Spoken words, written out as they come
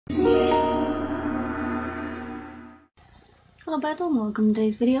Hello Petals, welcome to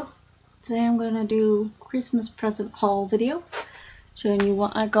today's video. Today I'm going to do Christmas present haul video, showing you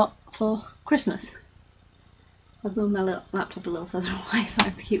what I got for Christmas. I've moved my laptop a little further away, so I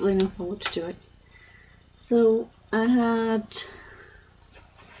have to keep leaning forward to do it. So I had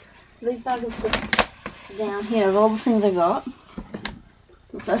a big bag of stuff down here of all the things I got. So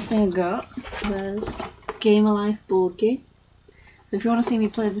the first thing I got was Game of Life board game. So if you want to see me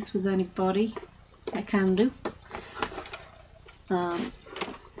play this with anybody, I can do. So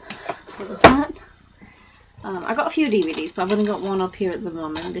there's that. I got a few DVDs, but I've only got one up here at the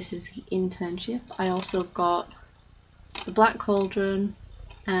moment. This is the Internship. I also got The Black Cauldron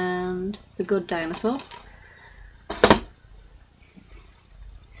and The Good Dinosaur. I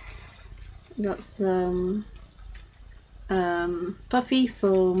got some puffy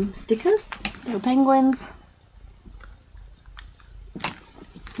foam stickers. They were penguins.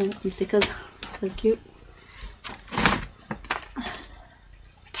 I got some stickers. They're cute.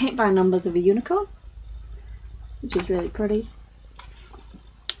 Paint by numbers of a unicorn, which is really pretty.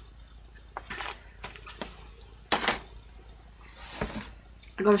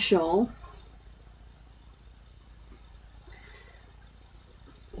 I got a shawl.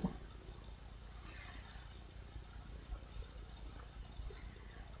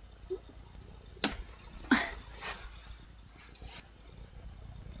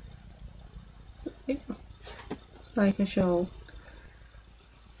 It's like a shawl.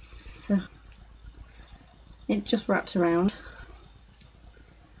 So it just wraps around.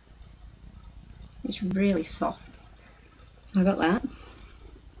 It's really soft. So I got that.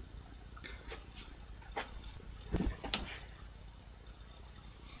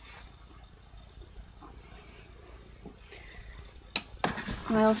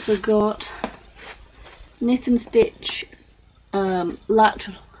 I also got knit and stitch latch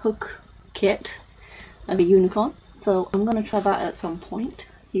hook kit of a unicorn. So I'm going to try that at some point.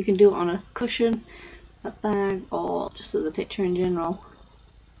 You can do it on a cushion, a bag, or just as a picture in general.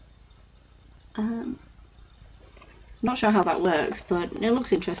 I'm not sure how that works, but it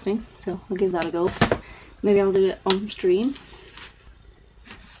looks interesting, so I'll give that a go. Maybe I'll do it on stream.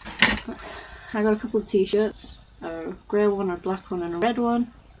 I got a couple of t-shirts, a grey one, a black one, and a red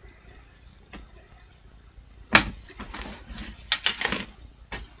one.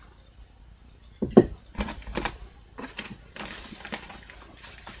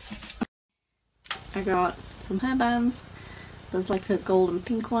 I got some hairbands. There's like a gold and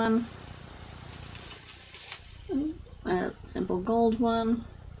pink one, a simple gold one.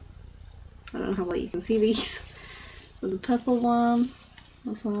 I don't know how well you can see these. There's a purple one,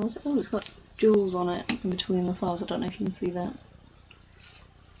 the flowers. Oh, it's got jewels on it in between the flowers. I don't know if you can see that.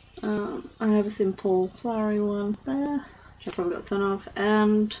 I have a simple flowery one there, which I've probably got a ton of,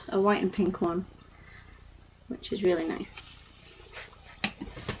 and a white and pink one, which is really nice.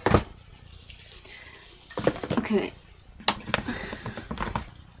 Okay,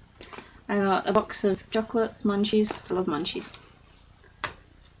 I got a box of chocolates, munchies. I love munchies.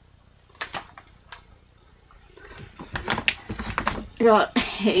 I got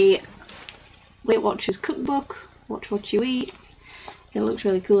a Weight Watchers cookbook, Watch What You Eat. It looks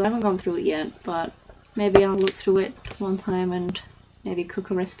really cool. I haven't gone through it yet, but maybe I'll look through it one time and maybe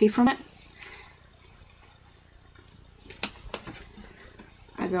cook a recipe from it.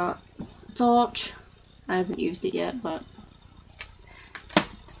 I got a torch. I haven't used it yet, but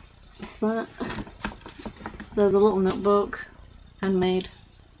that's that. There's a little notebook, handmade.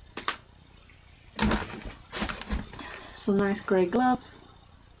 Some nice grey gloves.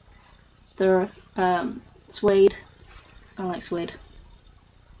 They're suede. I like suede.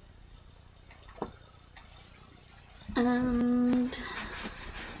 And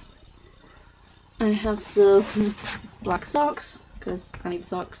I have some black socks, because I need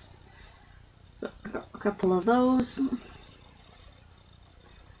socks. So I got a couple of those,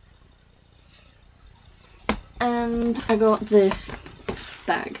 and I got this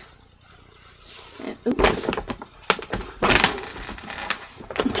bag. And,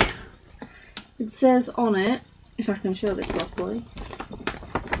 it says on it, if I can show this properly,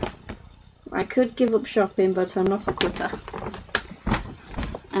 I could give up shopping, but I'm not a quitter.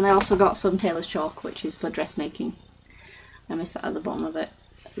 And I also got some tailor's chalk, which is for dressmaking. I missed that at the bottom of it,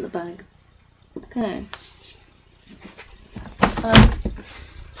 the bag. Okay. A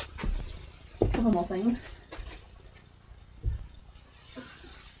couple more things.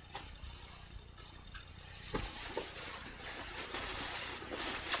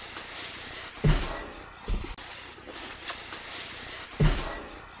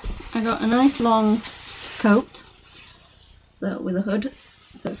 I got a nice long coat, so with a hood,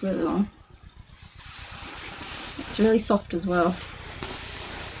 so it's really long. It's really soft as well.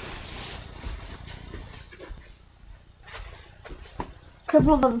 A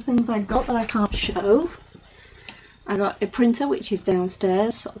couple of other things I got that I can't show. I got a printer which is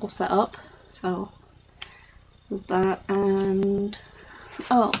downstairs all set up, so there's that, and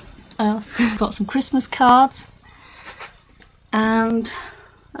oh, I also got some Christmas cards and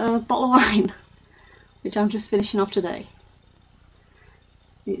a bottle of wine which I'm just finishing off today.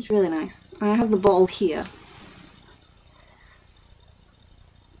 It's really nice. I have the bottle here.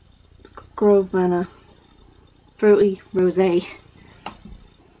 It's got Grove Manor Fruity Rosé.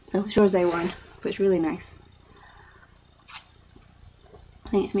 So it's rosé wine, but it's really nice. I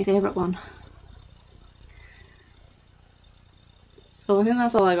think it's my favourite one. So I think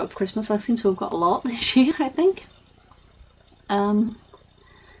that's all I got for Christmas. I seem to have got a lot this year, I think. I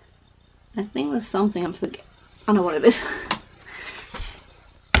think there's something I'm forgetting. I know what it is.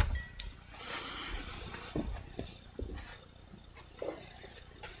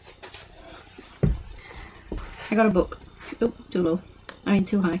 I got a book. Oh, too low. I mean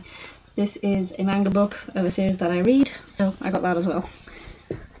too high. This is a manga book of a series that I read, so I got that as well.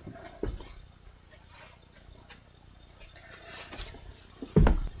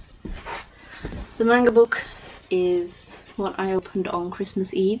 The manga book is what I opened on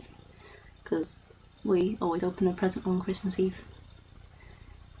Christmas Eve, because we always open a present on Christmas Eve.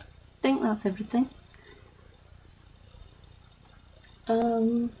 I think that's everything.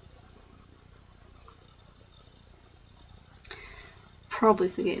 Probably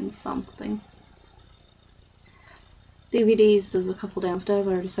forgetting something. DVDs, there's a couple downstairs,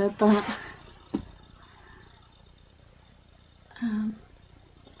 I already said that.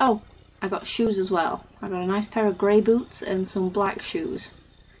 Oh, I got shoes as well. I got a nice pair of grey boots and some black shoes.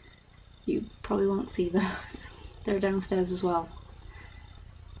 You probably won't see those. They're downstairs as well.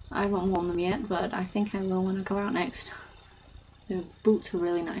 I haven't worn them yet, but I think I will when I go out next. The boots are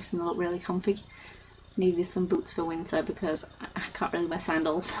really nice and they look really comfy. Needed some boots for winter because I can't really wear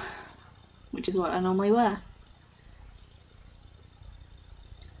sandals, which is what I normally wear.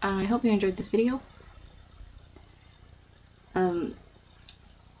 I hope you enjoyed this video.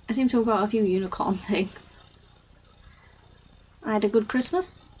 I seem to have got a few unicorn things. I had a good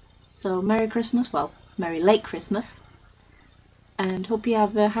Christmas, so Merry Christmas, well, Merry late Christmas, and hope you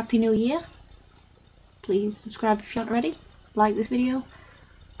have a Happy New Year. Please subscribe if you aren't already, like this video,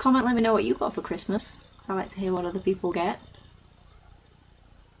 comment, let me know what you got for Christmas, because I like to hear what other people get,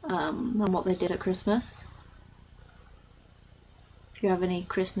 and what they did at Christmas. If you have any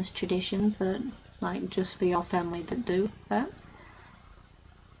Christmas traditions that, like, just for your family that do that.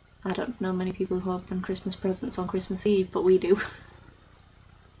 I don't know many people who open Christmas presents on Christmas Eve, but we do.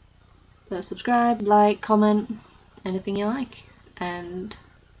 So subscribe, like, comment, anything you like, and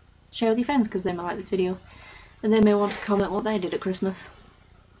share with your friends because they might like this video, and they may want to comment what they did at Christmas.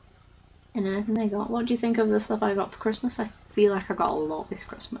 And anything they got. What do you think of the stuff I got for Christmas? I feel like I got a lot this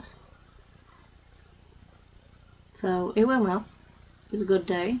Christmas. So it went well. It was a good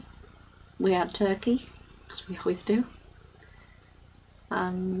day. We had turkey, as we always do.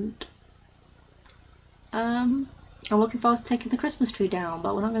 And I'm looking forward to taking the Christmas tree down,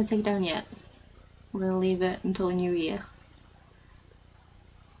 but we're not going to take it down yet. We're going to leave it until the new year.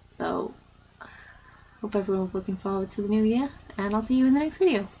 So hope everyone's looking forward to the new year, and I'll see you in the next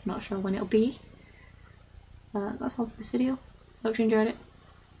video. Not sure when it'll be. That's all for this video. Hope you enjoyed it.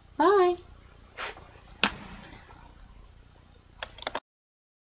 Bye!